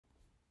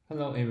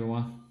Hello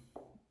everyone.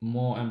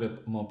 More and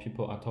more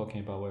people are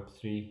talking about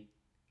Web3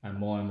 and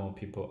more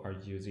people are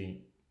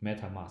using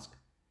Metamask.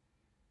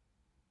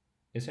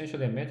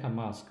 Essentially,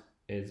 Metamask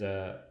is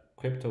a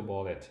crypto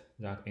wallet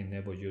that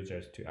enables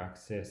users to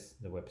access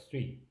the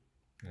Web3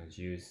 and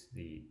use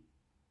the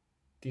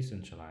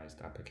decentralized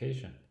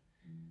application.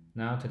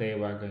 Now today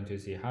we are going to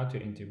see how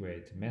to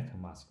integrate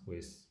Metamask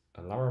with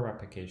a Laravel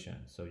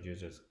application so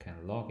users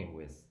can log in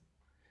with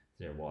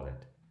their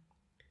wallet.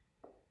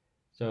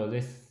 So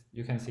this,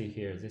 you can see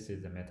here, this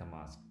is the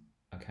MetaMask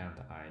account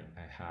I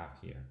have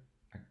here.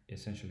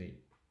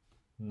 Essentially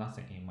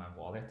nothing in my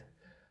wallet,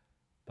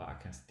 but I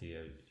can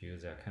still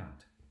use the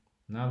account.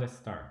 Now let's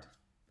start.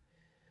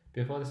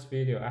 Before this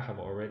video, I have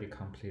already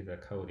completed the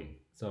coding,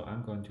 so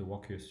I'm going to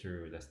walk you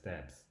through the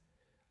steps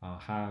on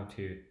how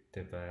to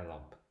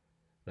develop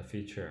the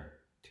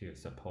feature to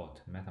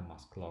support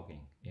MetaMask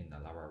login in the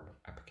Laravel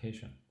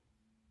application.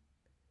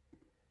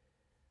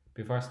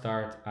 Before I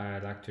start,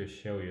 I'd like to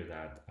show you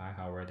that I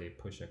have already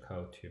pushed a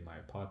code to my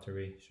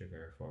repository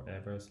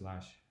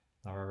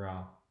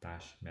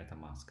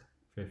sugarforever/laravel-metamask.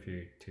 Feel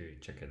free to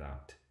check it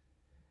out.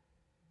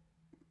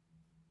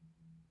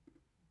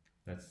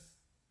 Let's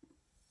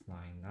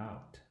sign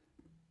out.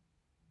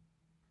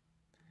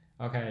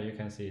 Okay, you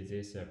can see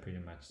this is pretty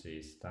much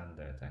the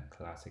standard and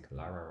classic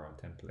Laravel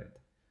template.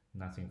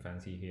 Nothing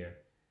fancy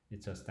here.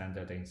 It's a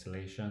standard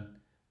installation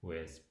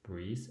with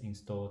Breeze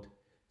installed.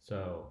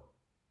 So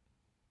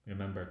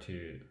remember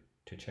to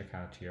check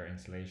out your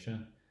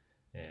installation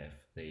if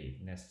the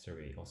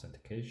necessary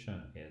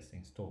authentication is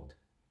installed.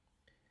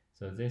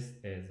 So this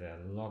is a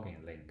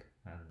login link.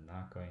 I'm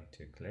not going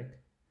to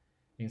click.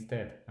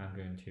 Instead, I'm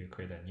going to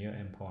create a new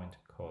endpoint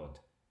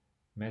called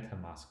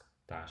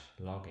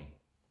Metamask-login,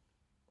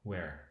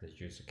 where the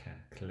user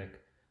can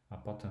click a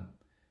button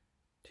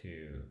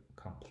to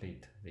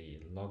complete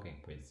the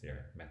login with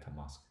their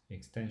Metamask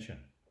extension.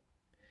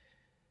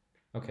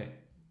 Okay.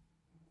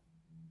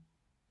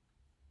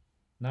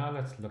 Now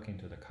let's look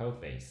into the code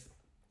base.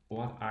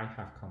 What I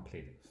have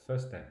completed.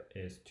 First step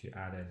is to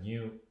add a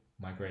new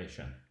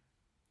migration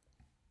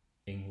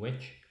in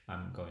which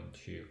I'm going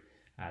to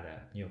add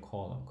a new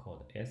column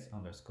called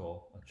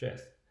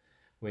s_address,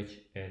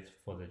 which is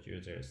for the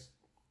user's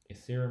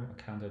Ethereum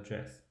account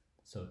address.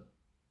 So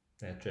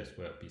the address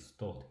will be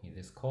stored in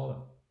this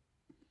column.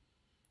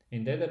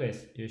 In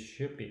database, you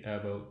should be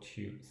able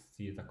to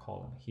see the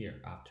column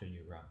here after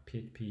you run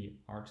php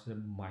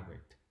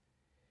migrate.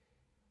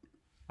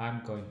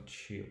 I'm going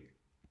to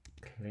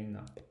clean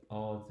up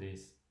all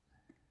this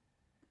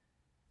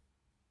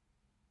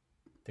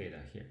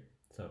data here.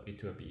 So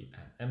it will be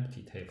an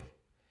empty table.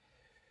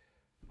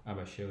 I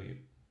will show you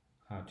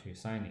how to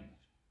sign in.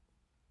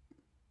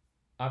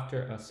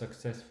 After a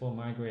successful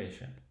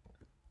migration,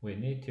 we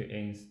need to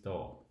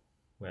install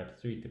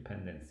Web3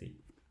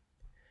 dependency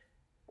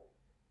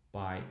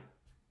by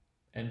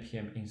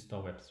npm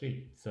install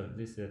web3. So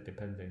this is a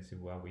dependency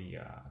where we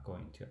are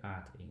going to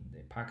add in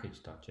the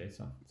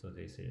package.json. So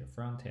this is a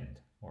front end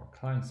or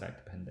client side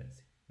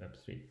dependency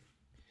web3.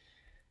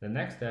 The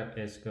next step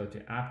is go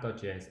to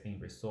app.js in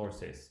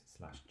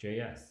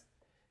resources/js.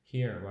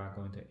 Here we are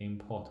going to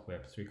import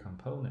web3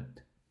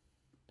 component.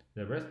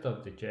 The rest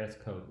of the JS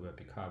code will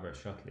be covered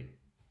shortly.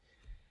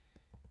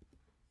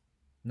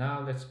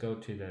 Now let's go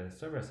to the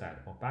server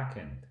side or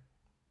backend.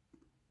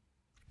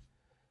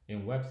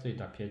 In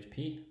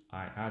web3.php,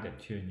 I added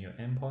two new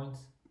endpoints,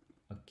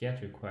 a get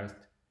request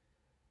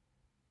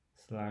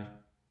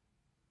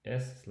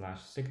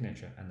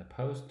 /s/signature and a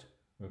post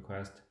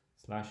request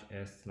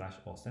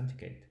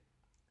 /s/authenticate.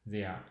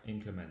 They are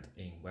implemented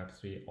in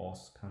Web3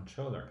 auth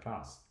controller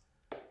class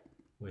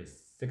with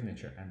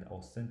signature and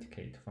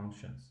authenticate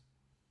functions.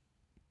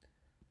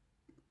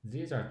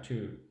 These are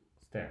two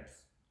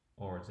steps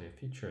or the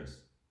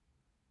features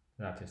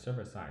that the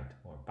server side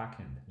or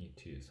backend need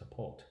to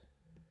support.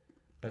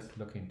 Let's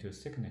look into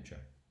signature.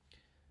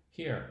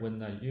 Here, when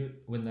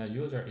the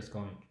user is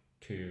going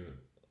to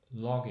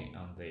log in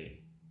on the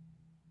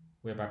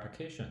web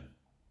application,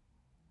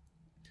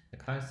 the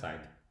client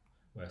side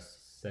will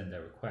send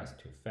a request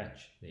to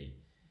fetch the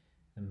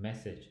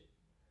message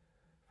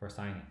for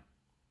signing.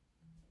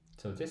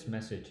 So this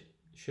message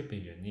should be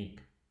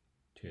unique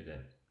to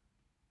the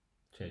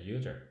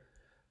user.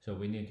 So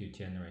we need to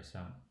generate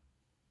some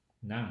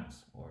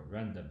nouns or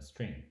random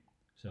string.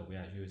 So we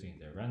are using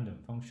the random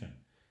function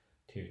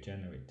to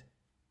generate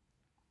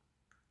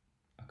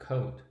a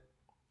code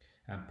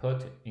and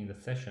put in the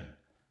session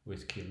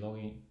with key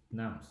login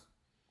nouns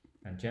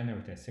and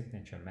generate a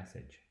signature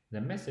message.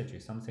 The message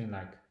is something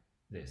like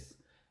this.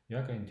 You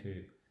are going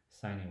to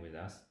sign in with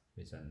us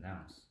with a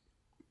nouns.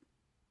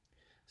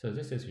 So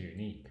this is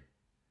unique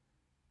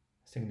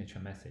signature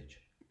message.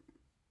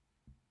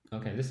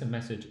 Okay, this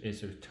message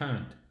is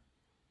returned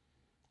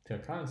to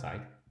the client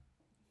side.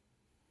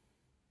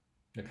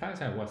 The client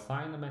side will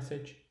sign the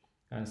message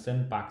and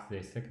send back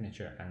the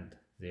signature and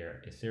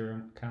their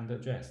Ethereum account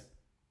address.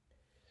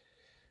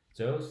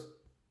 Those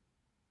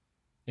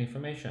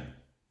information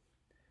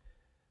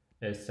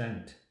is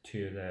sent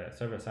to the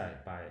server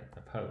side by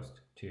the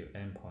post to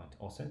endpoint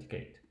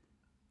authenticate,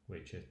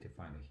 which is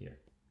defined here.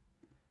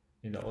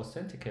 In the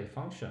authenticate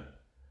function,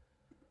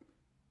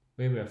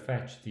 we will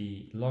fetch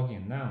the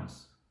login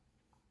nouns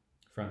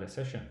from the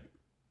session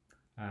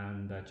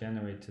and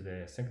generate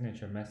the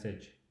signature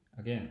message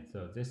again.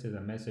 So this is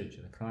a message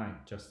the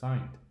client just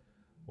signed.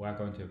 We are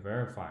going to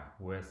verify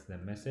with the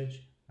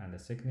message and the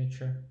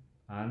signature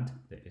and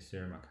the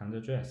Ethereum account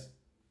address.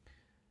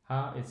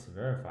 How it's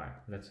verified?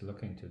 Let's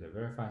look into the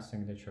verify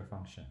signature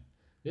function.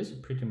 This is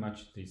pretty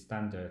much the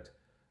standard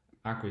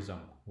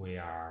algorithm we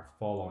are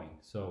following.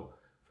 So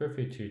feel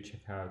free to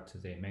check out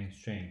the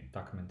mainstream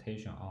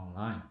documentation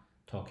online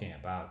talking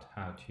about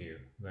how to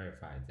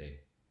verify the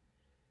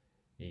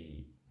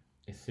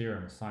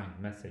Ethereum signed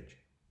message.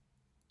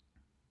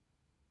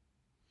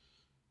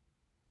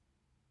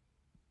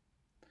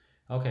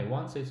 Okay,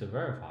 once it's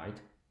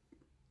verified,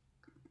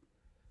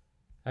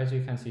 as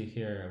you can see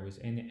here, with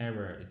any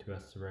error, it will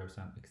throw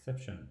some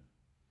exception.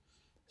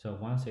 So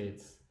once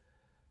it's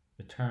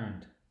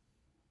returned,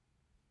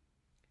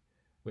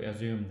 we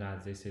assume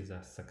that this is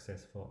a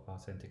successful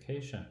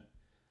authentication.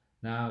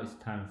 Now it's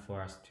time for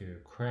us to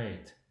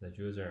create the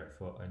user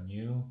for a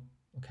new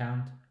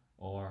account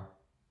or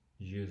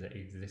use the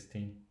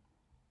existing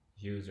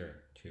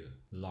user to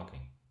log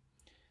in.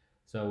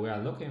 So we are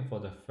looking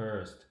for the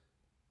first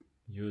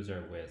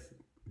user with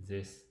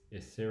this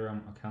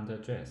Ethereum account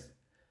address.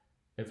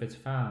 If it's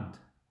found,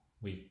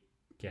 we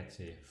get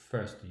the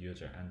first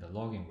user and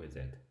log in with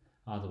it.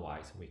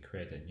 Otherwise, we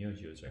create a new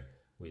user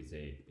with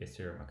the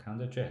Ethereum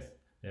account address.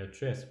 The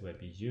address will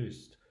be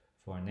used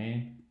for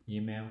name,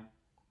 email.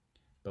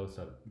 Both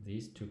of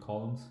these two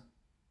columns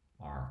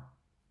are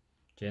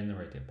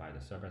generated by the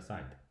server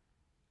side.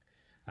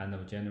 And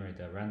we'll generate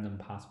a random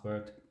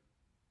password.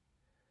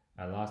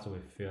 At last, we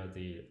fill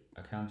the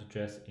account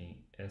address in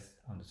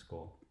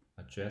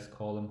s_address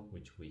column,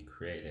 which we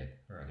created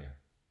earlier.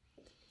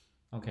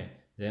 Okay,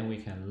 then we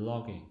can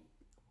log in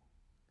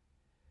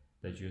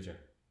the user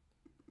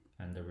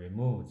and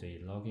remove the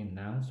login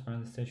nouns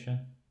from the session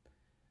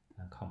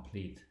and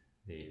complete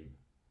the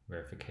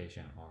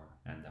verification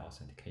and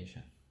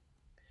authentication.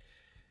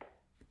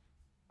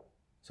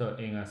 So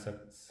in a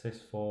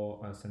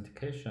successful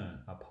authentication,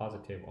 a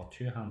positive or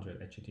 200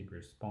 HTTP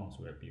response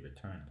will be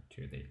returned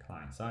to the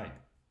client side.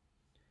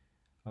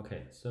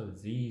 Okay, so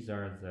these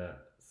are the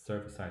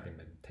server-side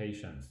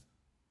implementations.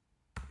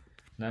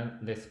 Now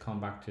let's come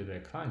back to the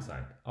client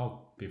side.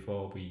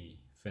 Before we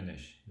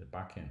finish the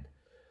backend,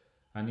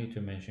 I need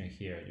to mention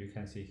here, you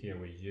can see here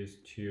we use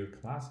two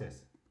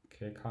classes,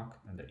 KCOC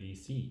and the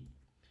EC.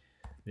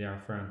 They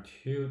are from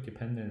two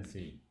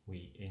dependency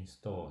we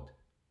installed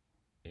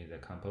in the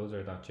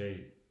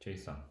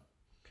composer.json.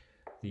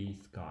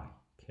 These guys,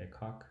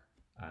 KCOC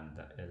and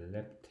the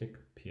elliptic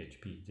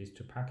PHP, these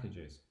two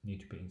packages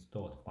need to be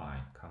installed by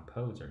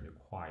composer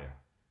require.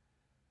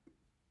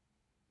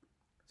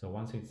 So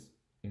once it's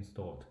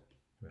installed,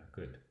 we are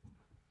good.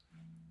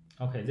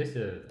 Okay, this is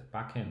the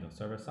backend of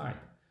server side.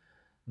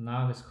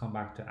 Now let's come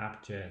back to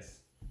app.js.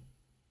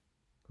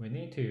 We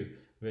need to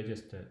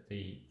register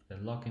the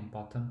login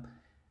button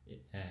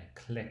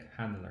click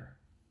handler.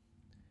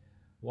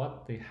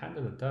 What the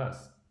handler does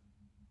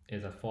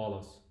is as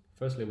follows.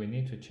 Firstly, we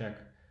need to check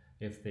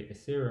if the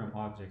Ethereum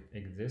object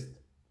exists.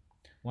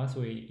 Once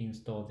we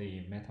install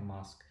the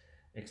Metamask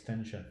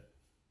extension,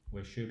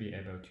 we should be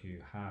able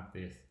to have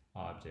this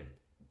object.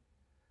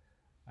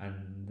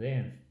 And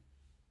then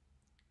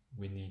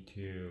we need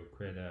to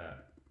create an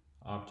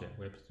object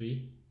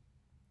Web3.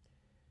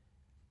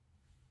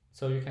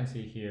 So you can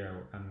see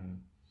here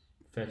I'm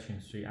fetching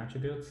 3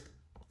 attributes.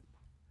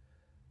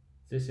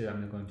 This is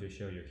I'm going to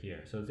show you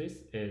here. So this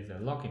is a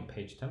login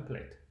page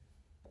template.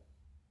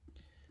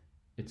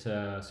 It's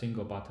a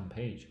single button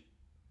page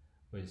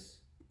with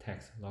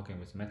text login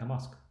with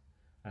Metamask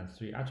and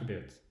 3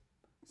 attributes: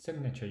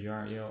 signature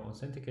URL,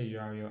 authenticate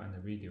URL,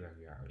 and redirect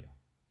URL.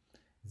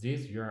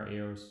 These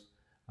URLs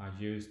are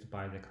used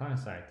by the client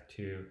side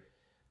to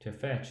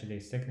fetch the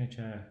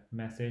signature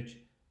message,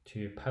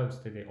 to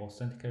post the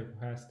authenticate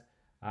request,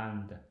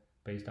 and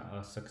based on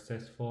a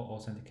successful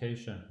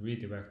authentication,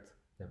 redirect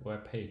the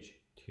web page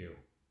to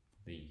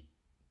the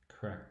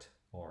correct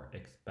or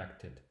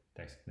expected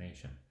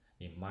destination.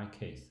 In my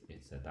case,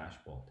 it's a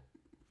dashboard.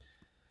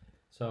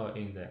 So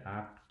in the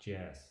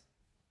app.js,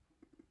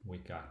 we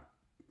got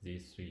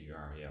these 3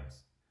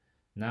 URLs.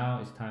 Now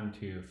it's time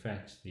to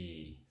fetch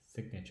the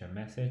signature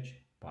message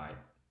by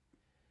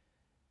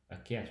a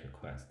GET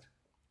request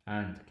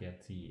and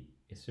get the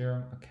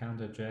Ethereum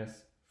account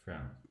address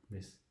from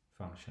this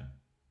function,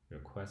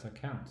 request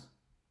accounts.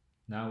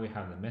 Now we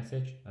have the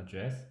message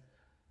address.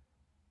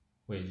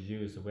 We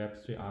use the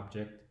Web3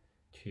 object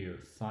to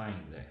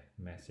sign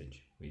the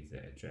message with the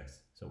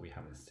address. So we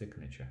have the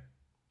signature.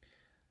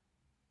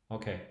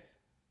 Okay,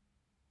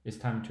 it's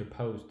time to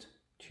post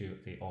to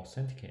the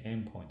authenticate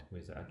endpoint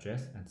with the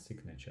address and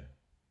signature.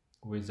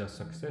 With a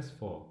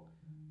successful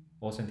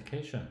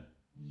authentication,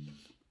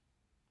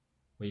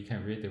 we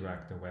can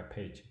redirect the web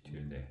page to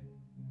the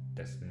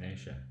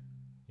destination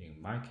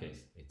In my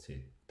case, it's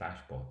a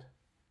dashboard.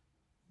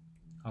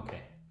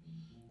 Okay,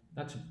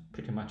 that's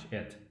pretty much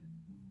it.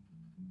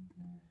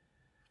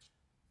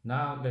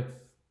 Now let's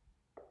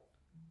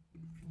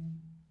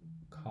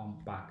come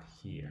back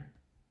here.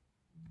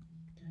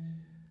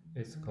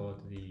 It's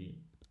called the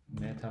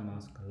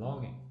Metamask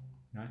Login,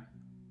 right?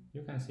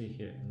 You can see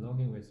here,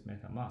 login with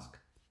Metamask.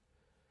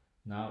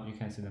 Now you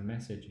can see the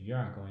message, you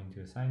are going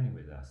to sign in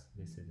with us.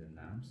 This is the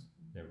nums,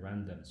 the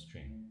random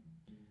string.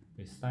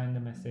 We sign the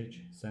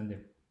message, send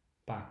it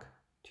back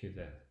to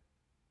the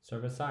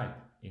server side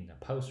in the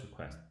post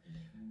request.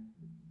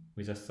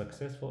 With a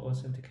successful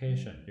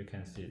authentication, you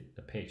can see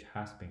the page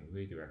has been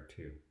redirected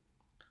to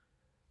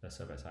the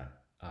server side,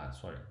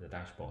 the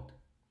dashboard.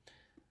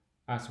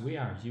 As we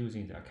are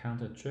using the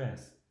account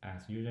address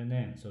as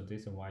username, so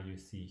this is why you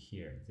see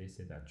here, this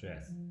is the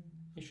address.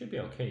 It should be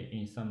okay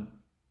in some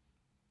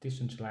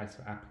decentralized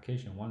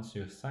application. Once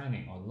you sign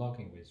in or log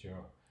in with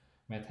your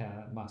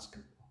Metamask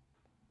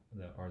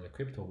or the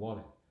crypto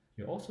wallet,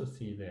 you also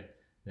see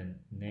the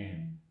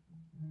name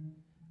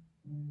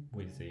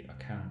with the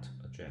account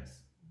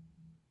address.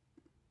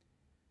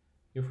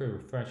 If we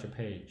refresh the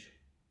page,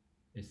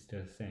 it's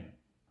still the same.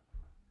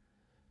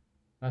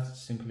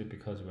 That's simply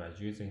because we are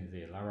using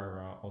the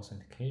Laravel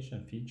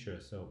authentication feature,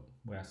 so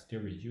we are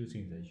still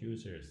reusing the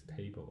users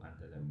table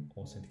and the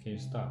authentication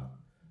stuff.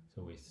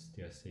 So we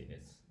still see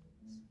it's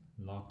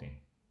logged in.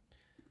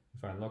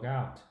 If I log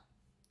out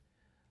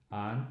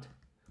and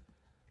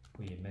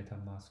we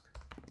Metamask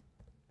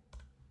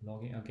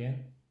login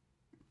again,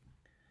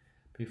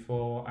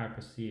 before I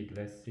proceed,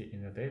 let's see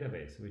in the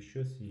database, we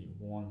should see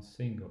one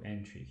single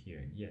entry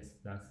here. Yes,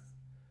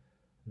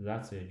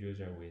 that's a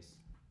user with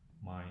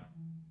my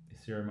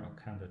Ethereum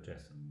account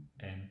address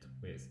end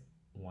with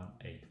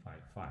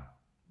 1855.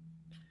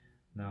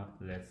 Now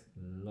let's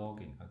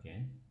log in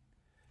again.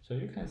 So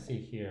you can see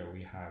here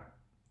we have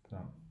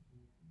some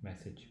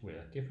message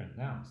with different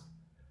nouns.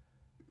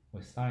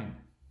 We signed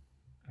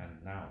and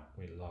now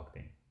we logged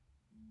in.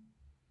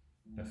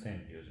 The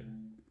same user.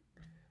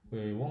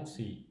 We won't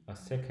see a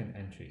second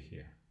entry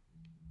here.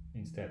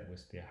 Instead, we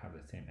still have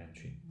the same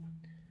entry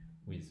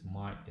with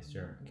my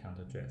Ethereum account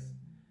address.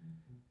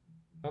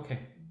 Okay,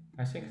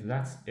 I think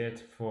that's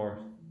it for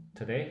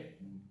today.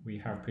 We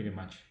have pretty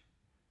much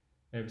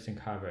everything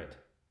covered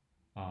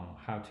on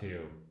how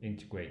to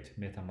integrate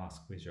Metamask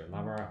with your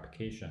Laravel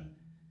application.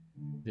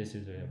 This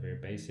is a very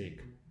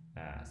basic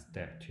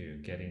step to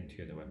get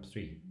into the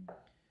Web3.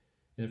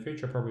 In the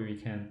future,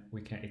 probably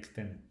we can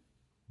extend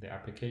the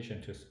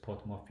application to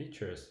support more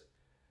features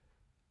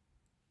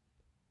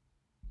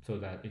so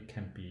that it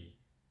can be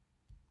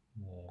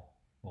more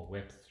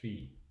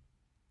Web3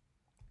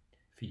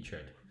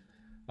 featured.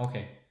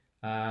 Okay,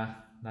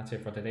 that's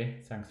it for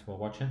today. Thanks for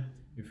watching.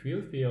 If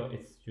you feel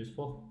it's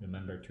useful,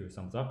 remember to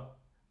thumbs up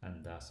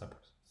and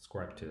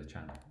subscribe to the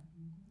channel.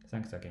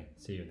 Thanks again.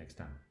 See you next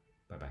time.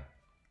 Bye bye.